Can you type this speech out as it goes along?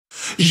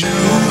You,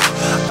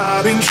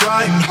 I've been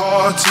trying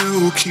hard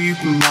to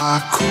keep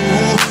my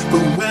cool,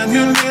 but when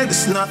you're near,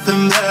 there's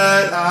nothing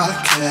that I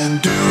can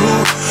do.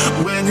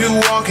 When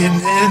you're walking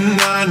in,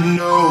 I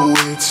know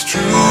it's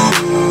true.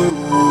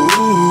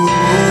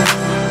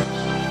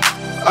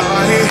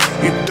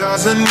 It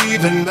doesn't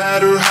even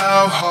matter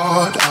how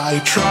hard I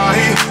try,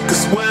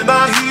 'cause when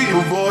I hear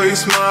your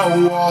voice, my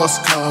walls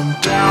come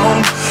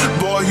down.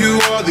 Boy, you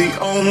are the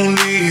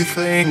only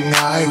thing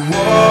I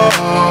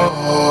want.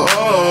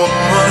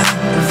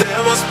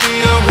 There must be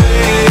a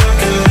way I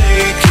can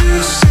make you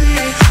see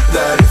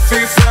that if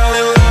we fell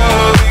in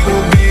love, it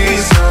would be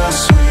so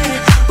sweet.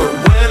 But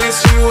when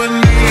it's you and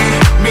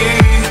me,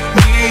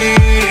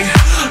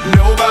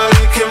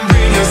 nobody can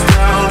bring us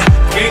down,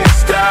 bring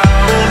us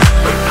down.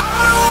 But I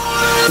don't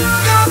wanna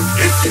go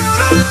if you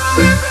don't love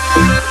me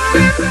back.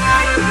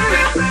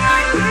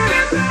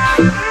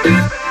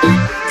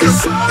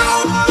 'Cause I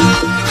don't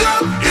wanna go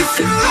if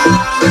you don't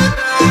love me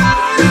back.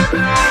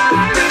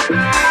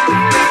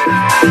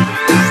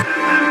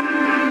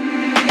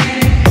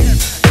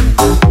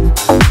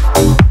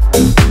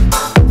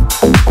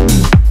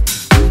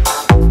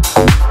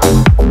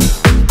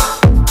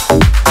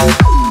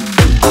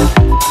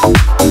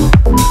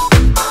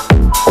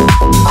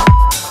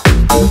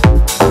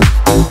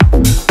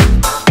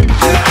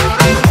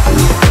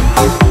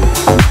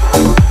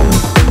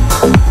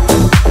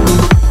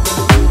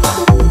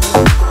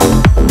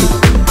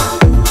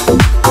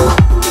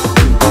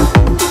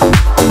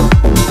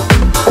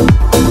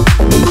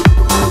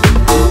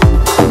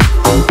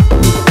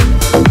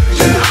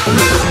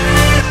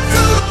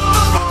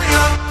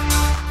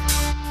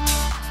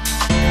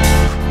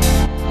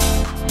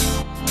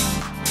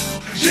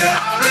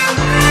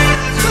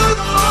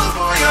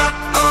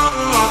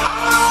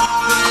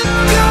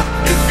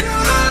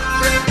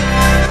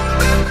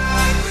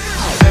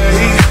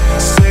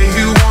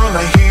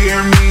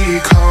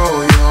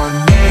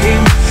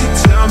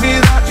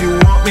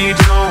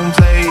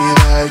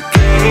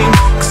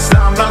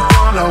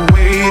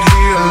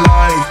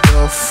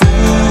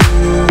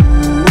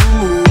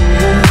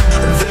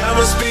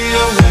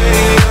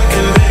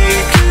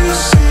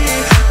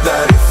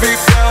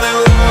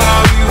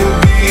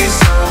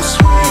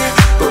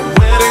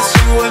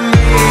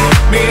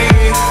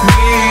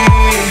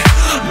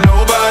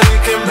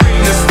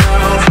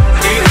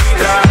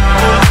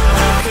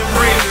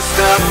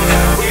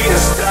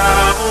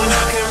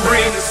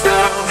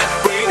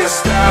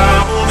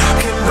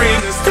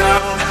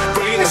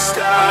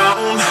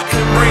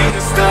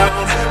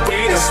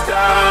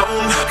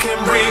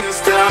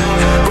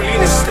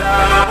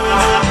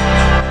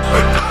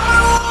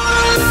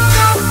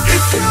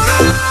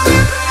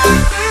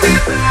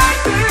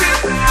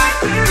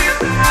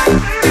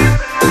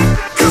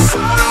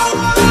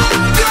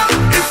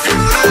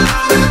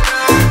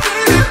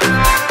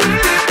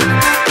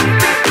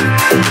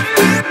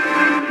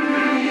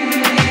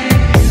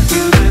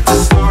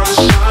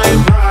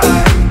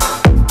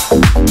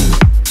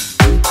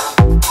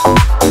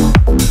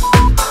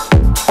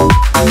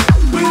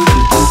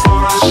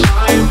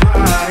 Shine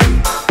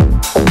bright.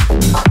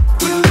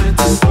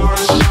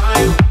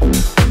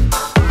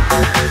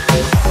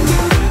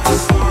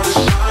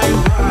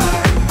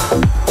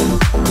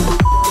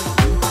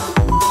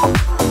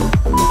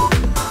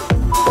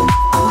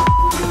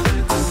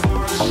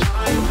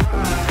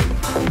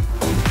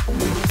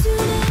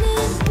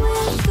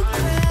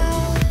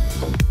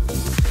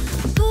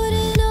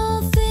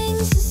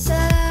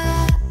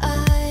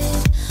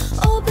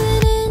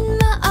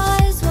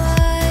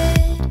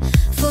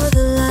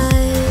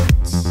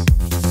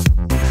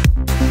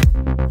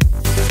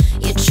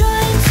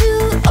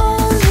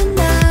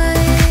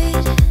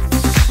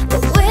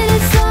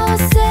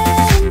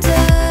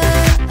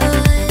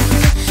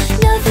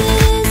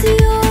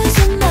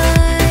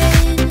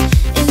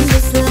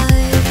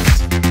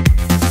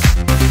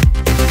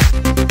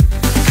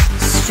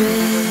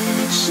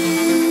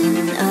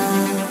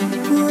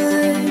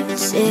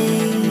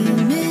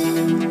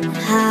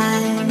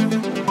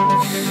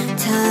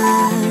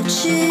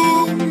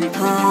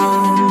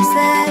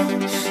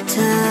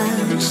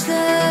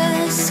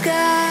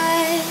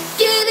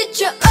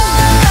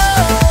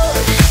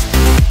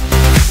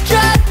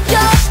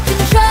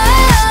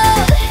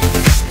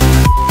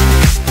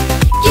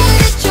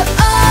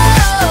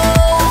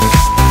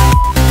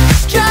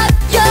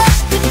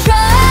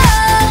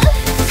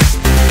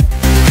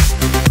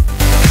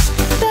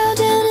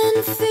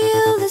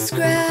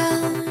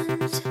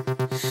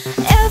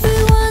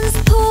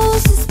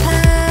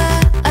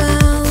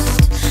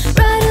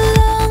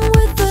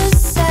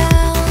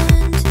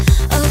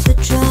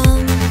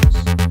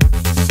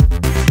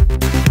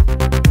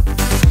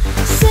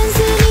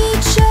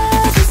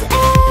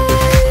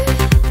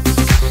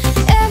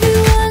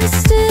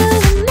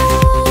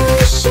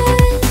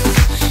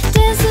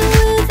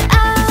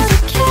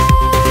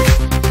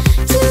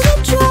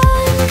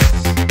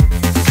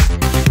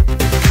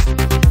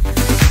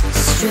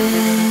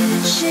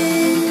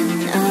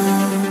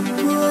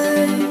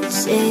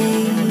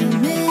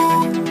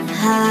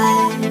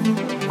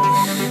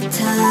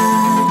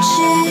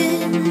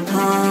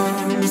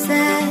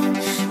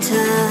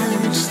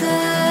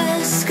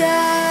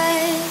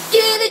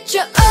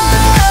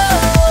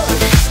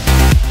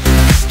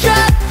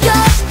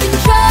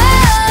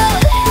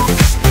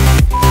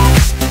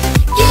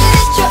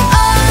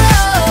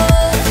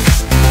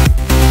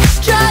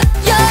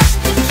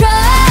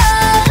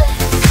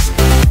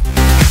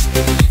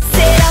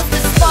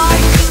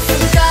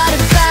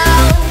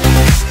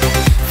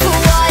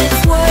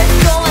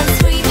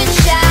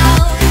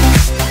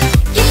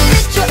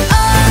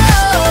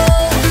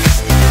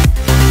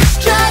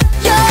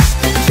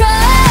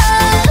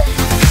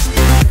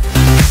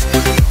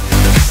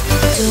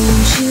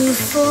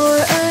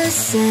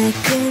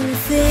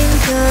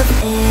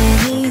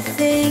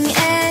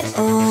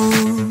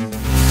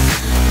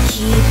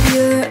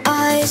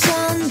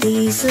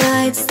 these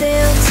lights,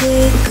 they'll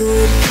take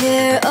good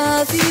care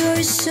of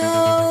your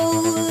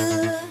soul.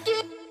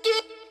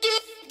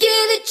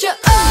 Give it your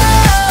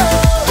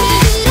all.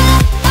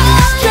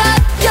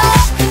 Drop your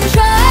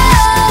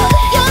control.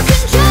 Your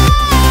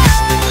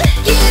control.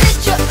 Give it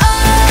your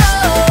all.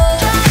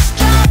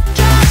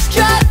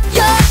 Drop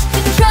your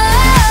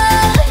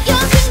control.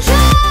 Your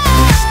control.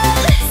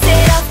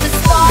 Set off the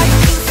spark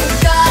you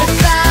forgot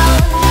about.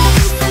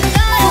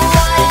 For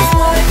what it's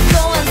worth,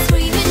 go on,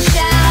 scream and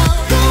shout.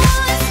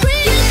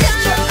 Give it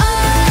your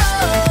all.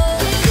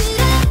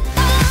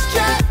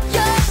 Drop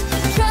your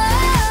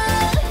control.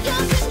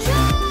 Your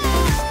control.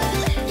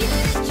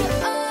 Give it your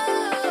all.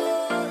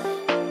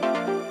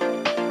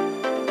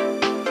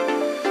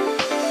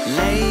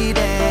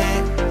 Lady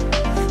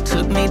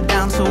took me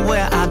down to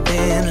where I've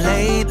been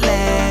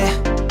lately.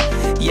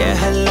 Yeah,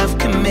 her love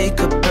can make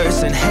a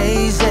person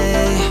hazy.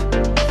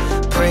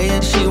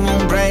 Praying she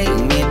won't break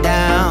me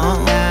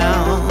down,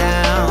 down,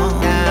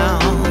 down,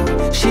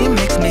 down. She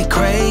makes me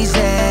crazy.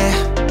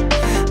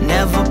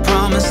 Never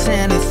promise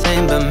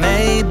anything, but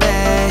maybe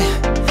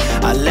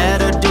I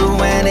let her do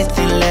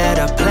anything, let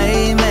her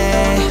play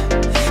me.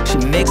 She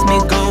makes me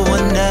go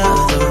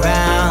another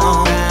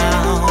round,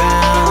 round,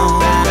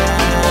 round,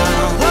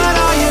 round. What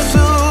are you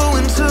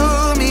doing to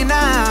me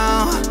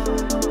now?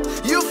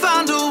 You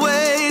found a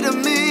way to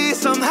me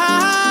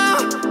somehow.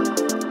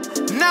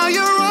 Now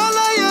you're all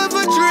I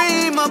ever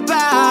dream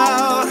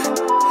about.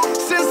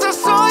 Since I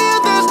saw you,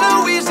 there's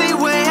no easy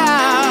way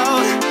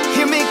out.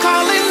 Hear me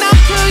calling out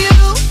to you.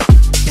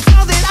 It's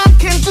all that I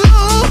can do.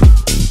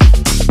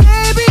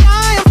 Baby,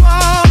 I am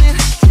falling.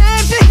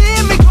 Can't you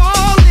hear me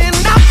calling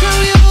out to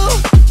you?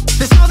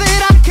 That's all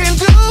that I can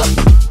do.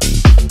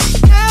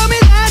 Tell me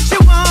that you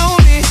want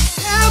me.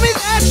 Tell me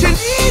that you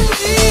need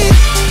me.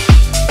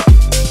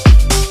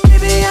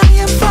 Baby, I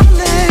am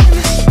falling.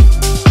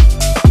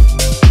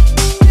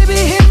 Baby,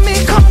 hear me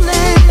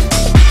calling.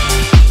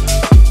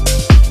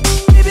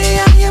 Baby,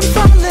 I am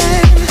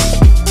falling.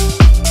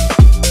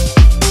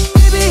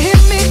 Baby,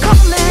 hear me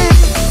calling.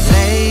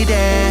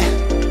 Lady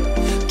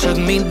took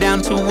me down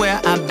to where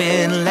I've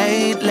been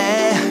lately.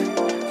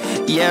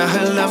 Yeah,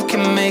 her love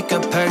can make a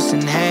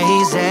person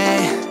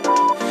hazy.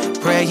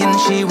 Praying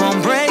she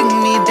won't break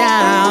me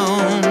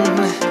down.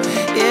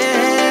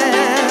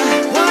 Yeah.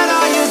 What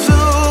are you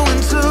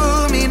doing to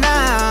me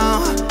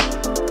now?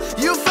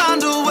 You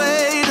found a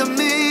way to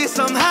me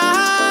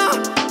somehow.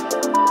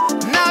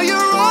 Now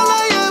you're all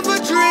I ever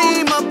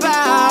dream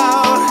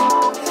about.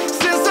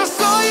 Since I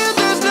saw you,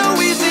 there's no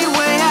easy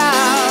way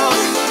out.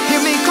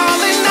 Hear me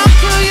calling out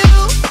to you.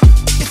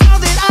 It's all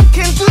that I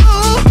can do.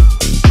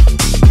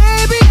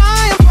 Baby,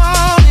 I am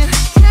falling.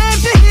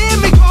 Can't you hear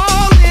me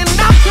calling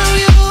out to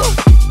you?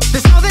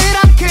 That's all that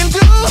I can do.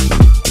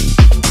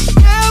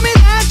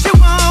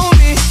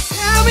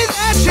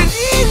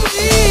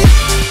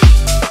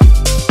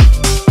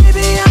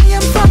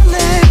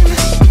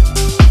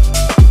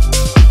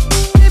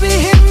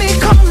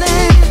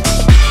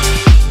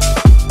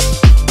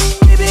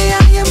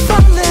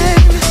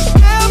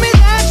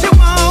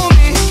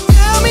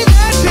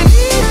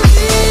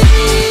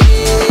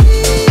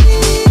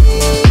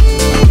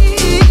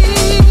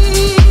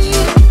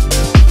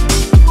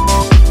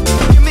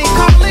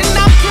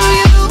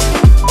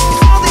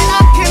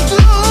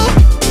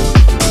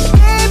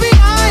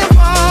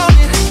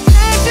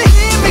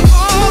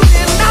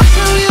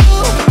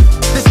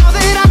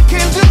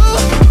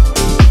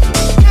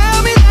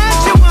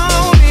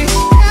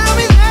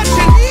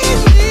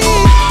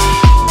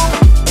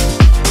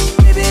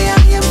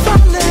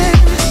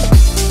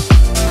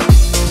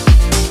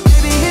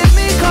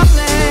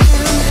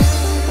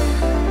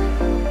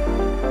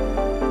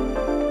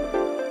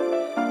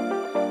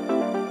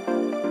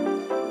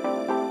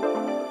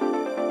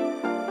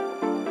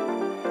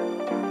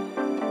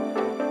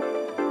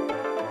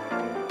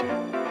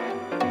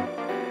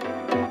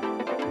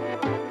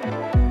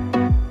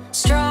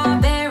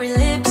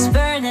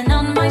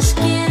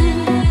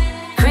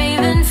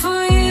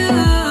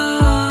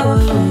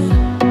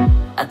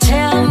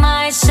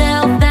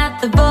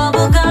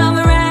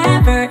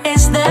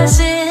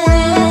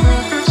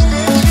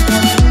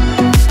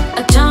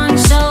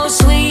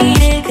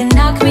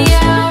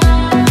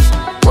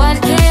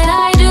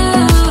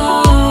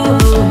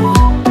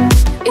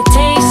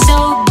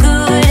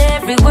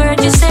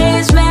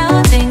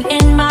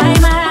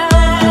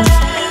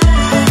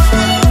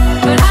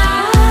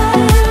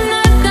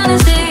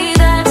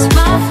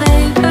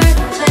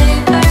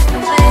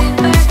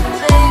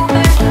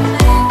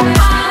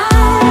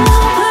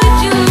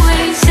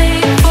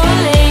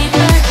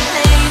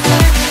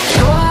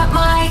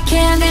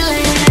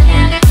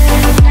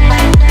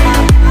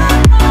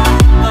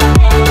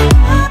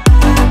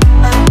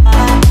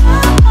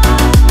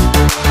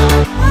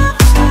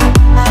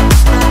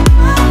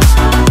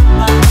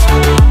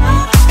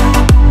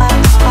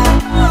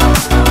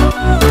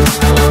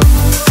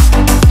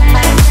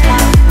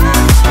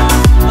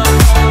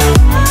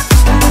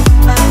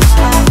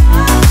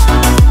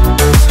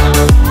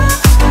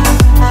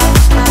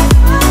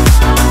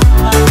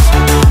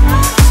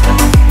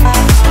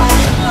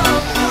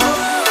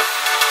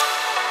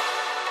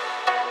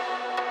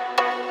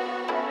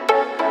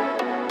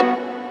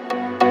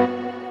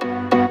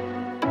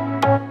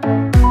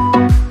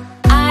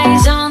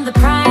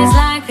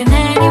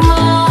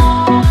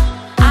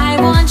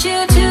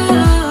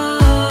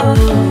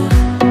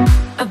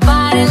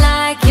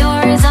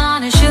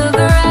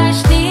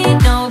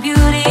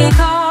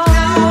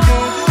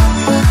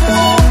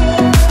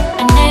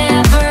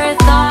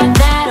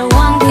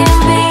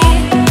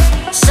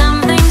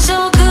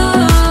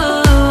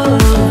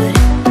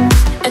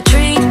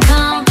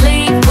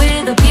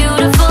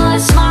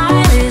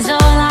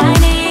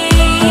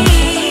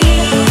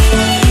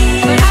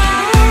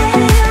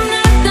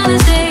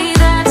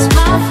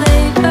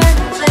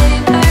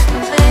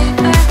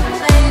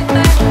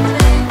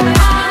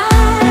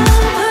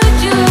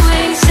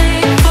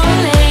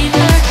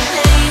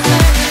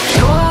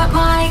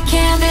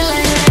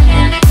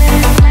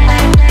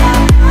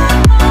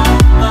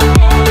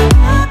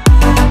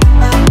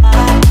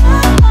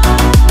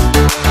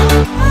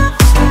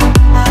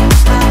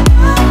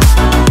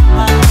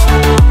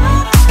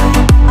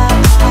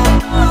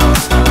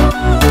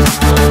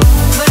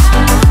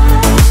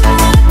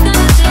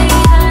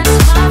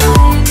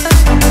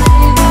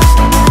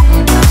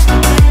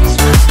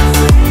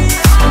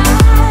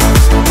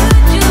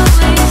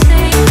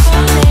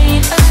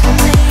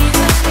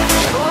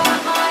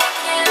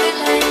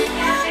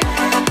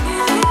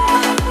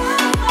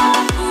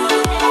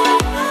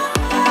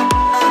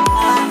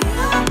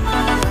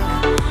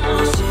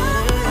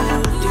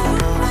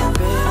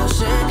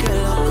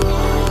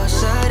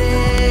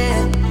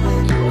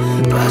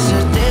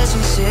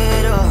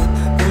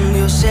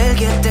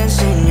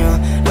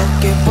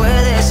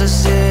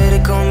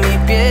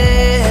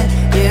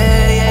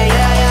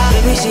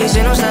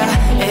 se nos da,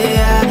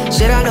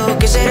 será lo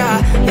que será,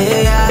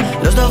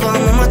 los dos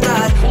vamos a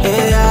matar,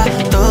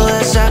 toda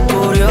esa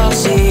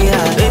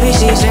curiosidad. Baby,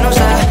 si se nos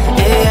da,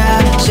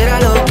 será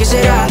lo que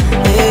será,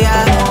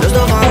 los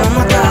dos vamos a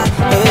matar,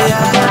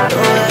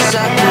 toda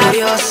esa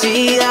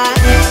curiosidad.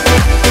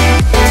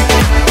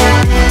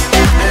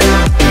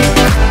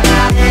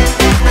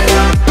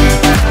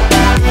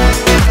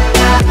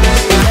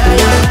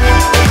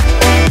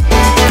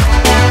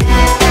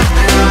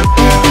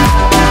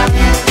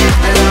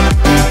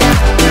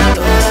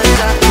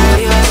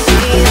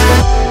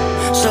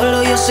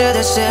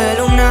 De ese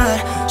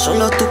lunar,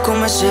 solo tú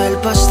comes el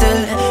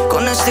pastel.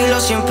 Con estilo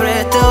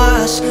siempre te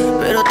vas,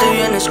 pero te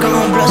vienes con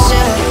un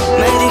placer.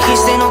 Me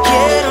dijiste no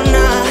quiero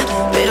nada,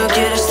 pero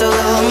quieres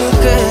toda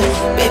mujer.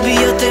 Baby,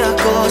 yo te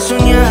hago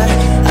soñar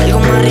algo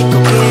más rico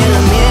que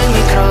la miel,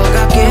 mi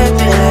droga que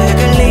te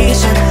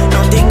legalicen. No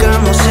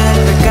digamos el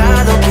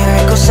pecado, que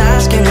hay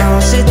cosas que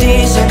no se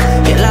dicen.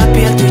 Y en la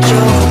piel tú y yo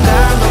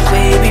jugando,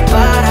 baby,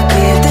 ¿para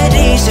qué te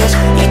dices?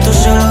 Y tú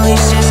solo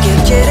dices que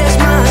quieres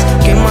más,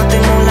 que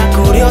matemos la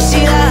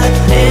curiosidad.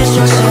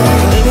 Eso es,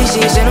 baby,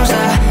 si se nos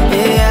da,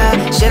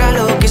 será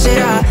lo que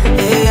será,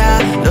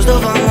 los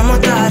dos vamos a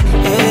matar,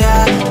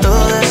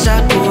 toda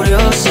esa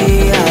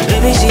curiosidad.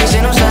 Baby, si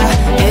se nos da,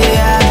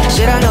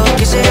 será lo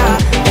que será,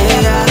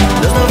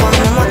 los dos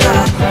vamos a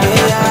matar,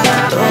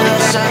 toda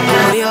esa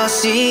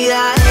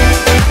curiosidad.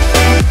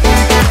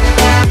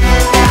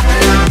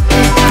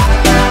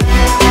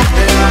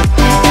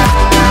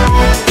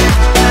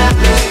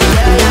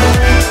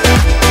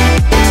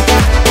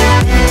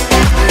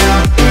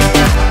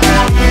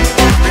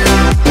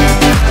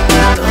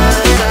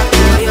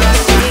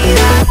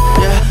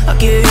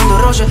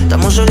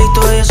 Estamos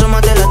solitos, ella son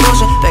más de las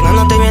 12.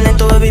 Pegándote bien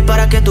lento, baby,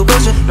 para que tú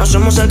goces. No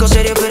somos algo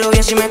serio, pero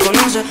bien si me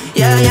conoces.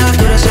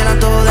 Tú eres el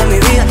todo de mi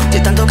vida. De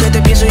tanto que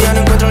te pienso ya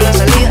no encuentro la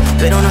salida.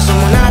 Pero no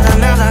somos nada,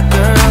 nada,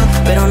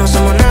 girl. Pero no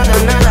somos nada,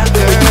 nada,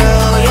 girl,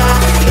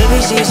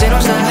 Baby, si se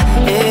nos da,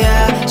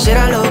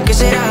 será lo que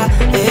será,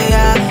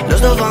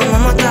 los dos vamos a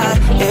matar,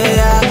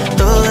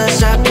 toda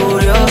esa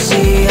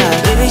curiosidad.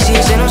 Baby, si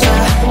se nos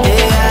da,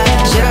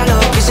 será lo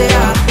que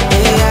será,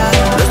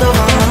 los dos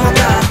vamos a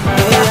matar,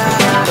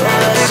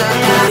 toda esa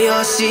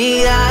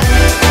curiosidad.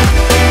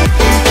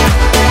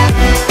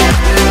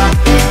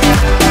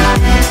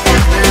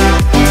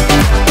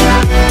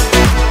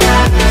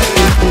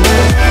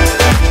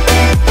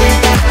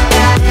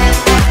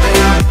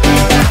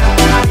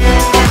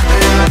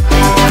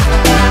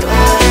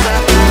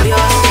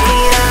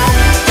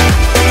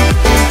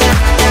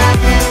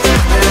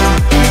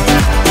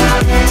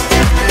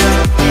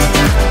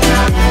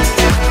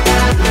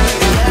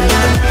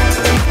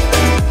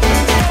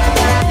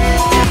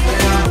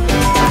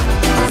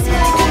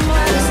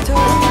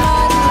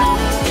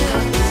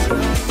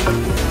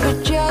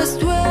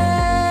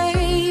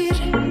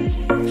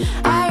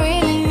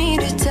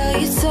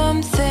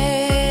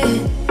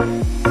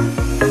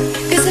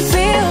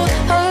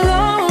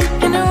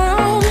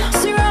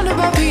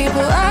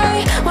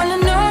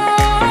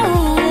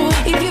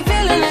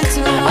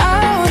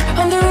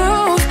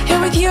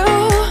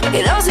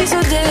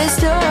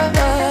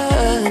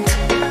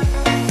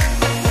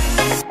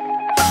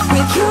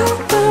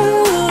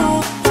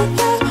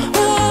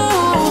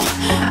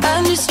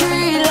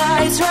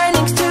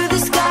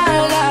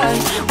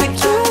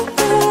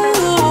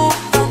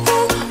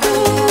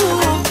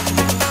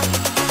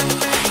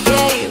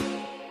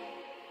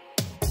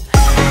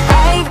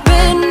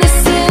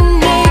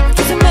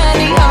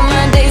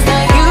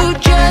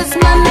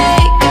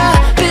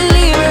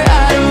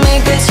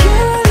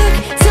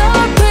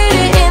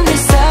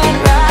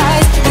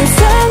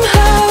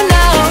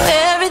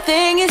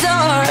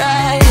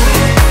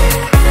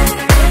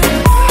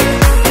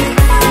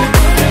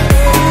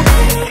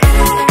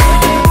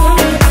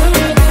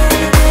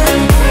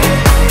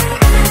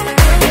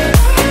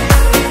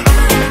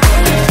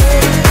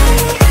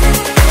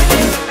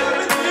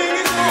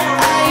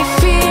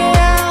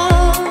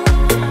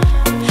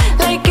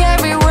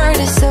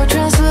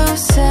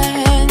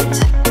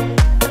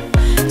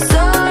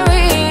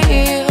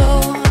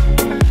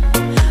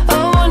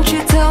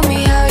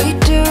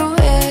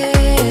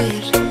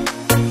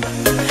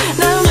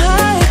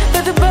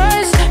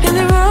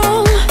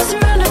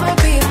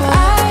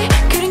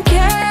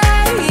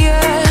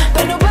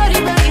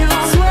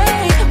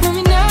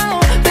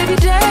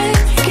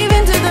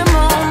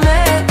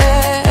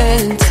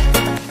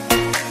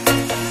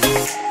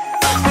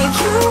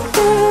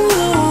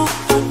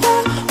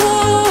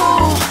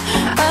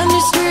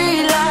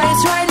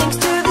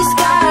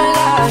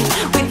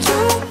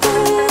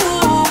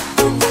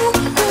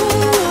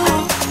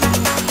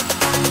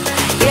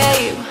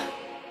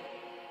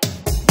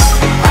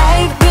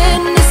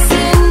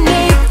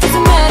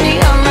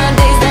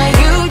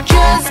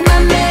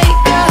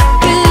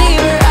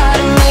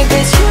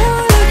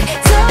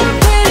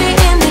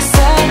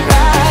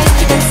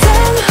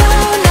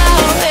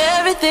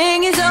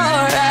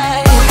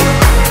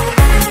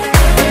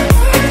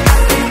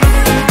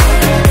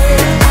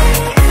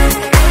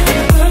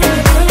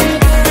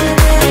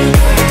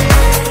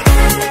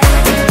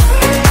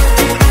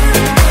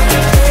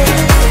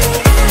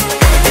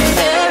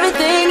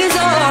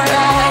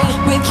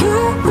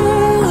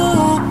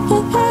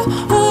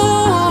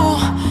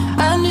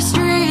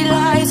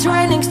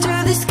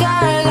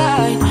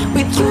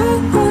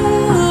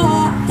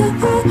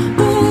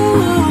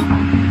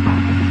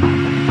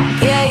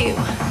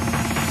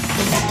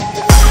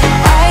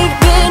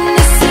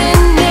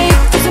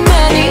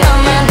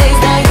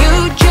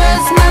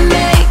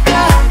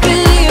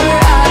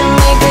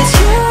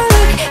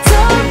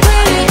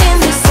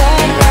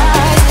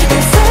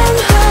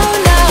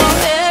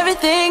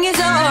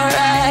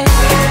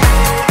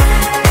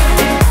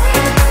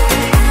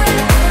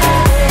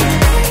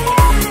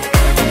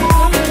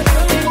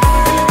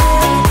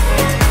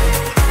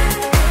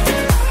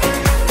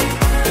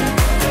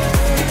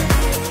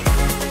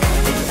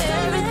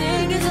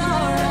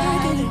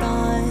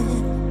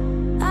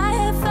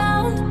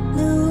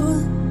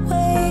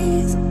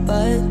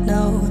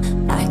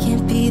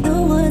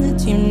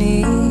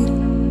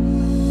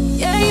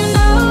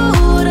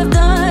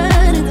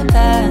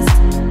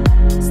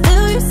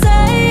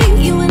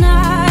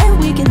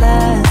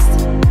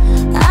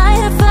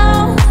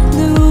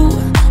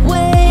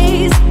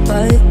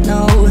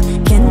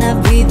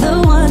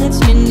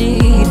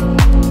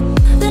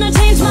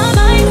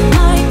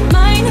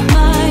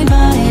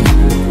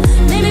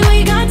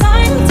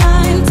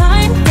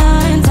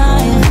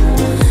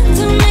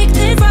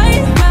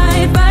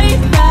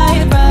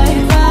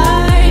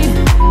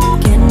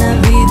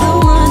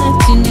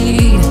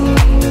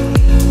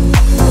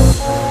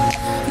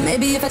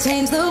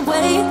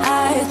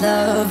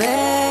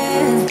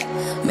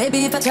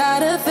 try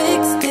to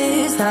fix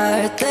this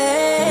heart,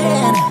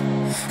 then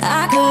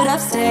I could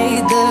have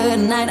stayed the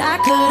night, I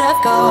could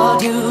have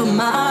called you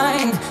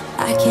mine.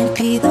 I can't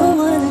be the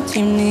one that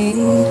you need.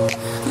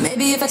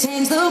 Maybe if I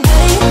change the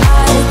way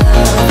I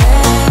love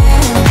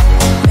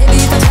it, maybe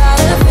if I try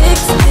to fix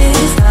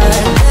this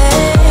heart,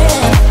 then